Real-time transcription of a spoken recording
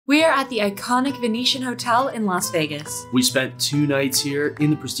We are at the iconic Venetian Hotel in Las Vegas. We spent 2 nights here in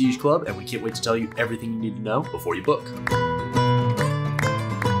the Prestige Club, and we can't wait to tell you everything you need to know before you book.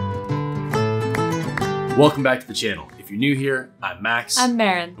 Welcome back to the channel. If you're new here, I'm Max. I'm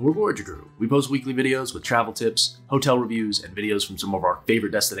Marin. And we're Voyager Crew. We post weekly videos with travel tips, hotel reviews, and videos from some of our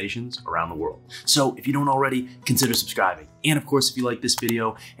favorite destinations around the world. So if you don't already, consider subscribing. And of course, if you like this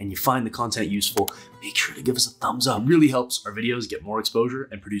video and you find the content useful, make sure to give us a thumbs up. It really helps our videos get more exposure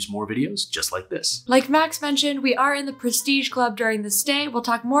and produce more videos just like this. Like Max mentioned, we are in the Prestige Club during the stay. We'll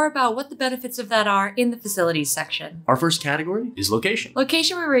talk more about what the benefits of that are in the facilities section. Our first category is location.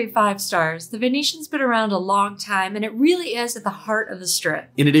 Location, we rate 5 stars. The Venetian's been around a long time, and it really is at the heart of the Strip.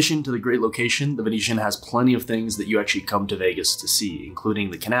 In addition to the great location, the Venetian has plenty of things that you actually come to Vegas to see,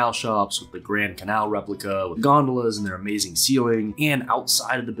 including the canal shops with the Grand Canal replica, with gondolas and their amazing ceiling, and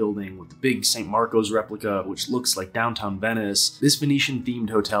outside of the building with the big St. Marco's replica, which looks like downtown Venice. This Venetian themed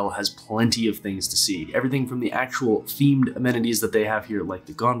hotel has plenty of things to see. Everything from the actual themed amenities that they have here, like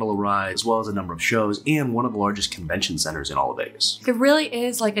the gondola ride, as well as a number of shows, and one of the largest convention centers in all of Vegas. It really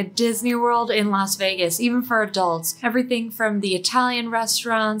is like a Disney World in Las Vegas, even for adults. Everything from the Italian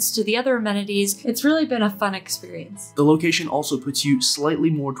restaurants to the other amenities. It's really been a fun experience. The location also puts you slightly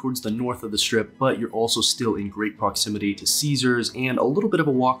more towards the north of the Strip, but you're also still in great proximity to Caesars and a little bit of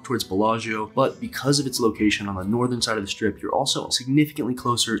a walk towards Bellagio. But because of its location on the northern side of the Strip, you're also significantly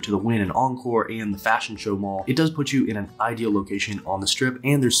closer to the Wynn and Encore and the Fashion Show Mall. It does put you in an ideal location on the Strip,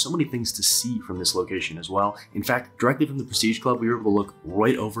 and there's so many things to see from this location as well. In fact, directly from the Prestige Club, we were able to look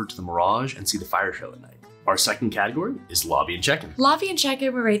right over to the Mirage and see the fire show at night. Our second category is lobby and check-in. Lobby and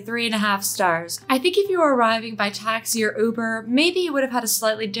check-in, we rate 3.5 stars. I think if you were arriving by taxi or Uber, maybe you would have had a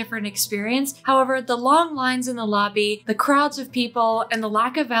slightly different experience. However, the long lines in the lobby, the crowds of people, and the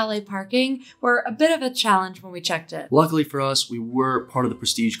lack of valet parking were a bit of a challenge when we checked in. Luckily for us, we were part of the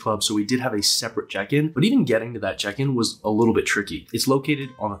Prestige Club, so we did have a separate check-in, but even getting to that check-in was a little bit tricky. It's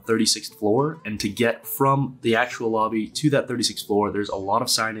located on the 36th floor, and to get from the actual lobby to that 36th floor, there's a lot of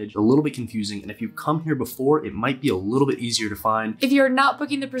signage, a little bit confusing, and if you've come here before, it might be a little bit easier to find. If you're not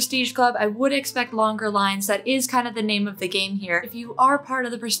booking the Prestige Club, I would expect longer lines. That is kind of the name of the game here. If you are part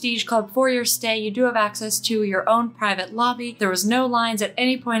of the Prestige Club for your stay, you do have access to your own private lobby. There was no lines at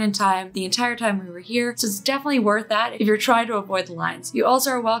any point in time the entire time we were here, so it's definitely worth that if you're trying to avoid the lines. You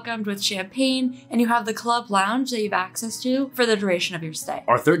also are welcomed with champagne, and you have the club lounge that you have access to for the duration of your stay.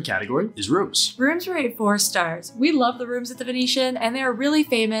 Our third category is rooms. Rooms rate 4 stars. We love the rooms at the Venetian, and they are really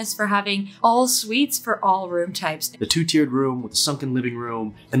famous for having all suites for all room types. The 2-tiered room with a sunken living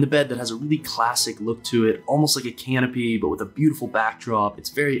room and the bed that has a really classic look to it, almost like a canopy, but with a beautiful backdrop.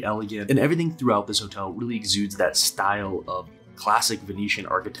 It's very elegant, and everything throughout this hotel really exudes that style of classic Venetian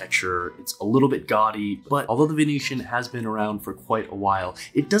architecture. It's a little bit gaudy, but although the Venetian has been around for quite a while,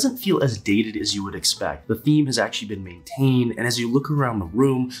 it doesn't feel as dated as you would expect. The theme has actually been maintained, and as you look around the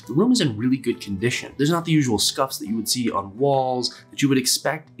room is in really good condition. There's not the usual scuffs that you would see on walls that you would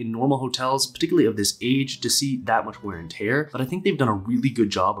expect in normal hotels, particularly of this age, to see that much wear and tear, but I think they've done a really good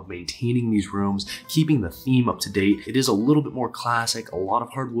job of maintaining these rooms, keeping the theme up to date. It is a little bit more classic, a lot of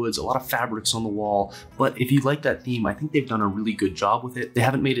hardwoods, a lot of fabrics on the wall, but if you like that theme, I think they've done a really good job with it. They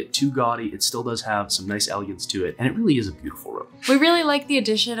haven't made it too gaudy. It still does have some nice elegance to it, and it really is a beautiful room. We really like the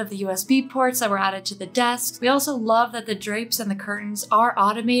addition of the USB ports that were added to the desks. We also love that the drapes and the curtains are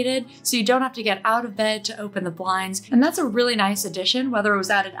automated, so you don't have to get out of bed to open the blinds, and that's a really nice addition. Whether it was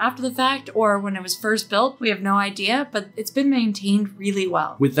added after the fact or when it was first built, we have no idea, but it's been maintained really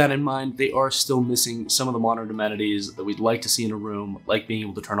well. With that in mind, they are still missing some of the modern amenities that we'd like to see in a room, like being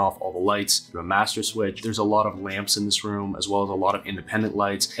able to turn off all the lights through a master switch. There's a lot of lamps in this room, as well as a lot of independent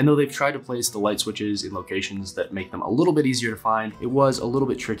lights, and though they've tried to place the light switches in locations that make them a little bit easier to find, it was a little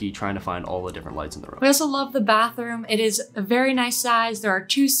bit tricky trying to find all the different lights in the room. We also love the bathroom. It is a very nice size. There are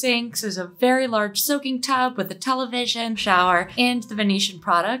 2 sinks, there's a very large soaking tub with a television, shower, and the Venetian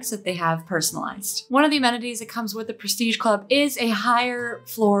products that they have personalized. One of the amenities that comes with the Prestige Club is a higher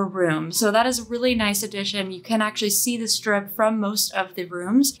floor room, so that is a really nice addition. You can actually see the Strip from most of the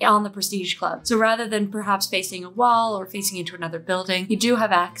rooms on the Prestige Club. So rather than perhaps facing a wall or facing into another building, you do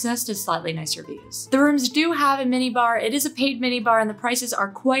have access to slightly nicer views. The rooms do have a minibar. It is a paid minibar, and the prices are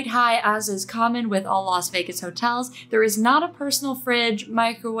quite high, as is common with all Las Vegas hotels. There is not a personal fridge,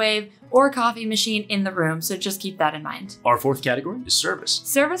 microwave, or coffee machine in the room, so just keep that in mind. Our fourth category is service.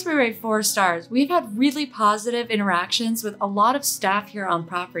 Service, we rate 4 stars. We've had really positive interactions with a lot of staff here on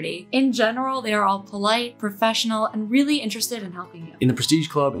property. In general, they are all polite, professional, and really interested in helping you. In the Prestige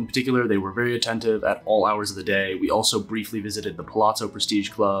Club in particular, they were very attentive at all hours of the day. We also briefly briefly visited the Palazzo Prestige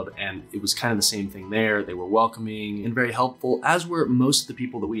Club, and it was kind of the same thing there. They were welcoming and very helpful, as were most of the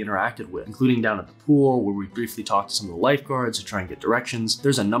people that we interacted with, including down at the pool, where we briefly talked to some of the lifeguards to try and get directions.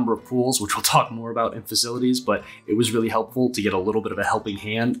 There's a number of pools, which we'll talk more about in facilities, but it was really helpful to get a little bit of a helping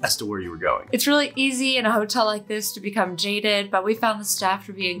hand as to where you were going. It's really easy in a hotel like this to become jaded, but we found the staff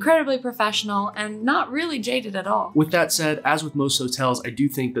to be incredibly professional and not really jaded at all. With that said, as with most hotels, I do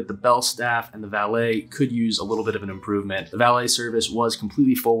think that the bell staff and the valet could use a little bit of an improvement. The valet service was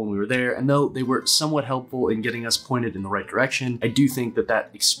completely full when we were there, and though they were somewhat helpful in getting us pointed in the right direction, I do think that that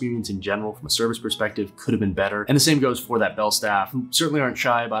experience in general from a service perspective could have been better. And the same goes for that bell staff, who certainly aren't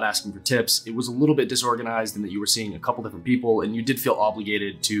shy about asking for tips. It was a little bit disorganized in that you were seeing a couple different people and you did feel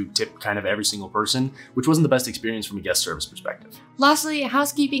obligated to tip kind of every single person, which wasn't the best experience from a guest service perspective. Lastly,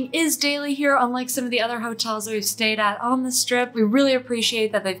 housekeeping is daily here, unlike some of the other hotels that we've stayed at on the Strip. We really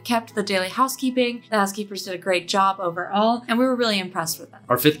appreciate that they've kept the daily housekeeping. The housekeepers did a great job overall, and we were really impressed with them.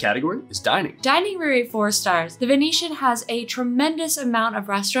 Our fifth category is dining. Dining, we rate 4 stars. The Venetian has a tremendous amount of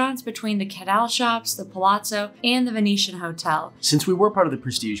restaurants between the canal shops, the Palazzo, and the Venetian Hotel. Since we were part of the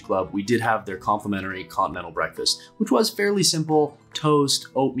Prestige Club, we did have their complimentary continental breakfast, which was fairly simple. Toast,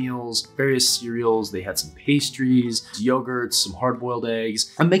 oatmeals, various cereals. They had some pastries, yogurts, some hard-boiled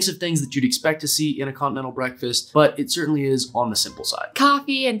eggs, a mix of things that you'd expect to see in a continental breakfast, but it certainly is on the simple side.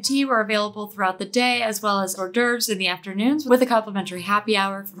 Coffee and tea were available throughout the day, as well as hors d'oeuvres in the afternoons with a complimentary happy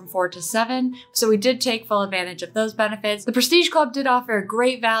hour from 4 to 7, so we did take full advantage of those benefits. The Prestige Club did offer a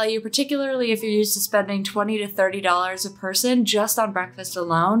great value, particularly if you're used to spending $20 to $30 a person just on breakfast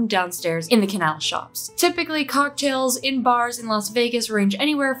alone downstairs in the canal shops. Typically, cocktails in bars in Las Vegas range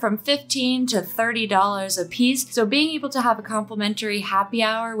anywhere from $15 to $30 a piece, so being able to have a complimentary happy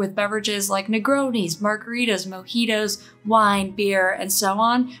hour with beverages like Negronis, margaritas, mojitos, wine, beer, and so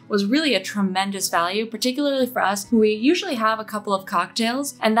on was really a tremendous value, particularly for us who we usually have a couple of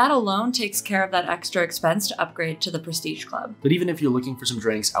cocktails, and that alone takes care of that extra expense to upgrade to the Prestige Club. But even if you're looking for some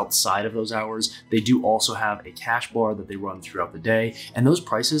drinks outside of those hours, they do also have a cash bar that they run throughout the day, and those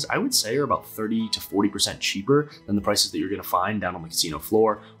prices I would say are about 30 to 40% cheaper than the prices that you're going to find down on the casino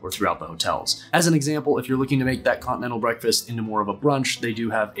floor or throughout the hotels. As an example, if you're looking to make that continental breakfast into more of a brunch, they do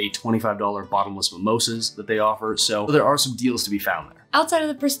have a $25 bottomless mimosas that they offer, so there are some deals to be found there. Outside of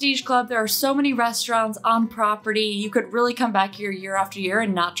the Prestige Club, there are so many restaurants on property. You could really come back here year after year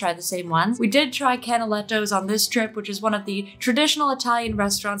and not try the same ones. We did try Canaletto's on this trip, which is one of the traditional Italian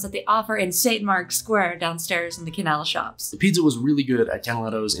restaurants that they offer in St. Mark's Square downstairs in the canal shops. The pizza was really good at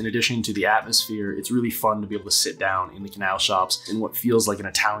Canaletto's. In addition to the atmosphere, it's really fun to be able to sit down in the canal shops in what feels like an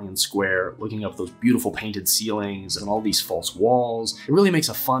Italian square, looking up those beautiful painted ceilings and all these false walls. It really makes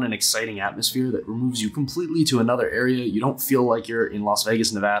a fun and exciting atmosphere that removes you completely to another area. You don't feel like you're in Las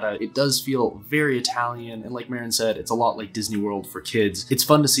Vegas, Nevada. It does feel very Italian, and like Marin said, it's a lot like Disney World for kids. It's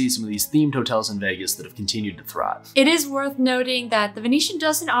fun to see some of these themed hotels in Vegas that have continued to thrive. It is worth noting that the Venetian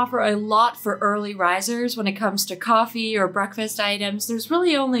doesn't offer a lot for early risers when it comes to coffee or breakfast items. There's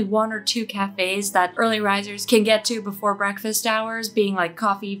really only 1 or 2 cafes that early risers can get to before breakfast hours, being like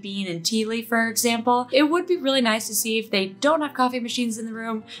Coffee Bean and Tea Leaf, for example. It would be really nice to see if they don't have coffee machines in the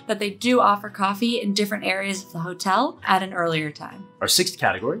room, that they do offer coffee in different areas of the hotel at an earlier time. Our sixth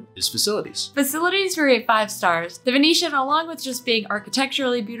category is facilities. Facilities rate 5 stars. The Venetian, along with just being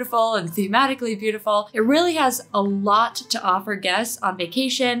architecturally beautiful and thematically beautiful, it really has a lot to offer guests on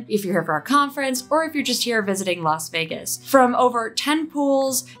vacation, if you're here for a conference, or if you're just here visiting Las Vegas. From over 10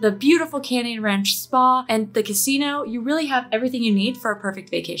 pools, the beautiful Canyon Ranch Spa, and the casino, you really have everything you need for a perfect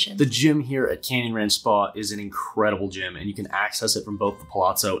vacation. The gym here at Canyon Ranch Spa is an incredible gym, and you can access it from both the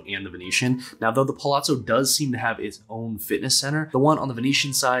Palazzo and the Venetian. Now, though the Palazzo does seem to have its own fitness center, the one on the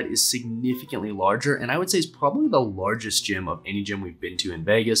Venetian side is significantly larger, and I would say is probably the largest gym of any gym we've been to in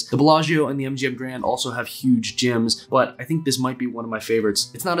Vegas. The Bellagio and the MGM Grand also have huge gyms, but I think this might be one of my favorites.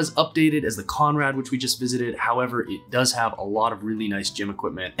 It's not as updated as the Conrad, which we just visited. However, it does have a lot of really nice gym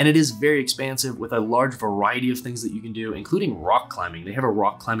equipment, and it is very expansive with a large variety of things that you can do, including rock climbing. They have a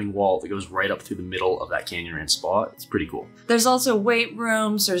rock climbing wall that goes right up through the middle of that Canyon Ranch Spa. It's pretty cool. There's also weight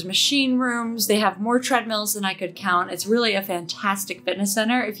rooms, there's machine rooms, they have more treadmills than I could count. It's really a fantastic fitness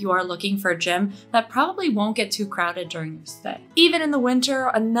center if you are looking for a gym that probably won't get too crowded during your stay. Even in the winter,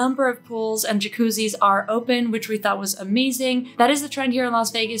 a number of pools and jacuzzis are open, which we thought was amazing. That is the trend here in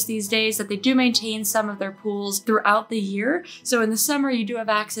Las Vegas these days, that they do maintain some of their pools throughout the year. So in the summer, you do have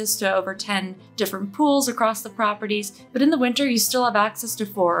access to over 10 different pools across the properties, but in the winter, you still have access to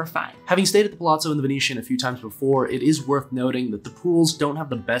 4 or 5. Having stayed at the Palazzo and the Venetian a few times before, it is worth noting that the pools don't have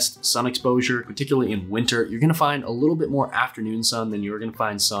the best sun exposure, particularly in winter. You're going to find a little bit more afternoon sun than you're going to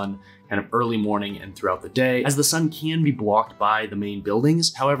find sun kind of early morning and throughout the day, as the sun can be blocked by the main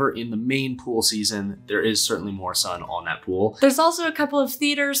buildings. However, in the main pool season, there is certainly more sun on that pool. There's also a couple of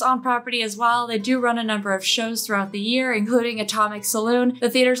theaters on property as well. They do run a number of shows throughout the year, including Atomic Saloon. The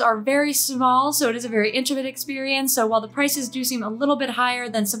theaters are very small, so it is a very intimate experience. So while the prices do seem a little bit higher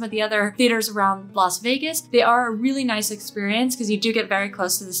than some of the other theaters around Las Vegas, they are a really nice experience because you do get very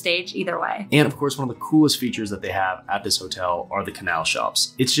close to the stage either way. And of course, one of the coolest features that they have at this hotel are the canal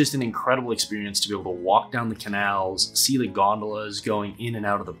shops. It's just an incredible experience to be able to walk down the canals, see the gondolas going in and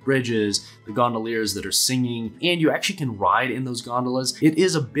out of the bridges, the gondoliers that are singing, and you actually can ride in those gondolas. It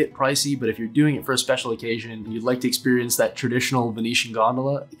is a bit pricey, but if you're doing it for a special occasion and you'd like to experience that traditional Venetian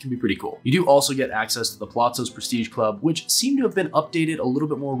gondola, it can be pretty cool. You do also get access to the Palazzo's Prestige Club, which seemed to have been updated a little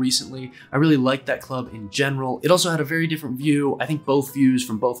bit more recently. I really like that club in general. It also had a very different view. I think both views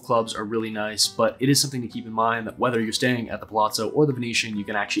from both clubs are really nice, but it is something to keep in mind that whether you're staying at the Palazzo or the Venetian, you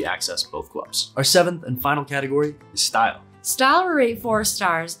can actually access both clubs. Our seventh and final category is style. Style will rate 4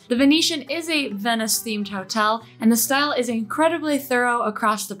 stars. The Venetian is a Venice-themed hotel, and the style is incredibly thorough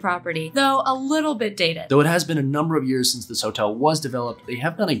across the property, though a little bit dated. Though it has been a number of years since this hotel was developed, they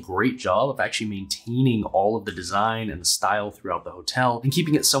have done a great job of actually maintaining all of the design and the style throughout the hotel and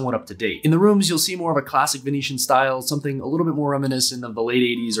keeping it somewhat up to date. In the rooms, you'll see more of a classic Venetian style, something a little bit more reminiscent of the late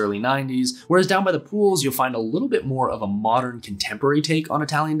 80s, early 90s, whereas down by the pools, you'll find a little bit more of a modern contemporary take on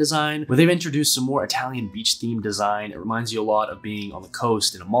Italian design, where they've introduced some more Italian beach-themed design. It reminds you a lot of being on the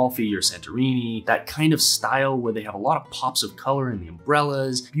coast in Amalfi or Santorini, that kind of style where they have a lot of pops of color in the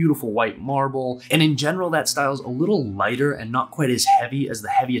umbrellas, beautiful white marble, and in general that style is a little lighter and not quite as heavy as the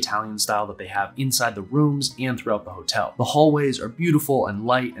heavy Italian style that they have inside the rooms and throughout the hotel. The hallways are beautiful and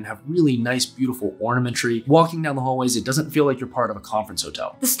light and have really nice, beautiful ornamentry. Walking down the hallways, it doesn't feel like you're part of a conference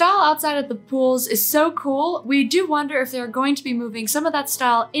hotel. The style outside of the pools is so cool. We do wonder if they're going to be moving some of that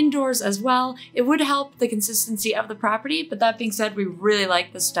style indoors as well. It would help the consistency of the property, but that being said, we really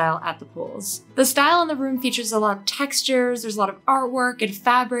like the style at the pools. The style in the room features a lot of textures, there's a lot of artwork and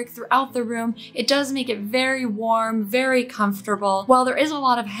fabric throughout the room. It does make it very warm, very comfortable. While there is a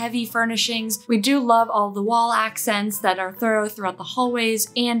lot of heavy furnishings, we do love all the wall accents that are thorough throughout the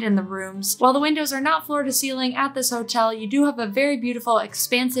hallways and in the rooms. While the windows are not floor to ceiling at this hotel, you do have a very beautiful,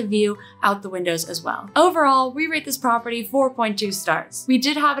 expansive view out the windows as well. Overall, we rate this property 4.2 stars. We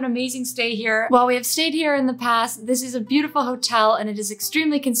did have an amazing stay here. While we have stayed here in the past, this is a beautiful hotel and it is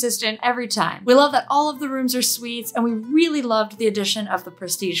extremely consistent every time. We love that all of the rooms are suites, and we really loved the addition of the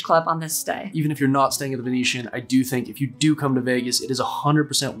Prestige Club on this stay. Even if you're not staying at the Venetian, I do think if you do come to Vegas, it is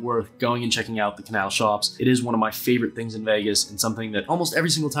 100% worth going and checking out the canal shops. It is one of my favorite things in Vegas and something that almost every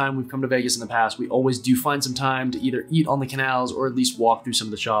single time we've come to Vegas in the past, we always do find some time to either eat on the canals or at least walk through some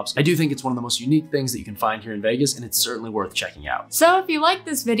of the shops. I do think it's one of the most unique things that you can find here in Vegas, and it's certainly worth checking out. So if you like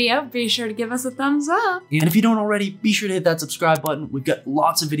this video, be sure to give us a thumbs up. And if you don't already, be sure to hit that subscribe button. We've got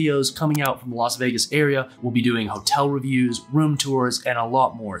lots of videos coming out from the Las Vegas area. We'll be doing hotel reviews, room tours, and a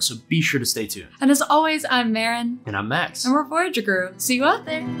lot more, so be sure to stay tuned. And as always, I'm Maren. And I'm Max. And we're Voyager Crew. See you out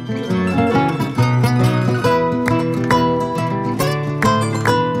there.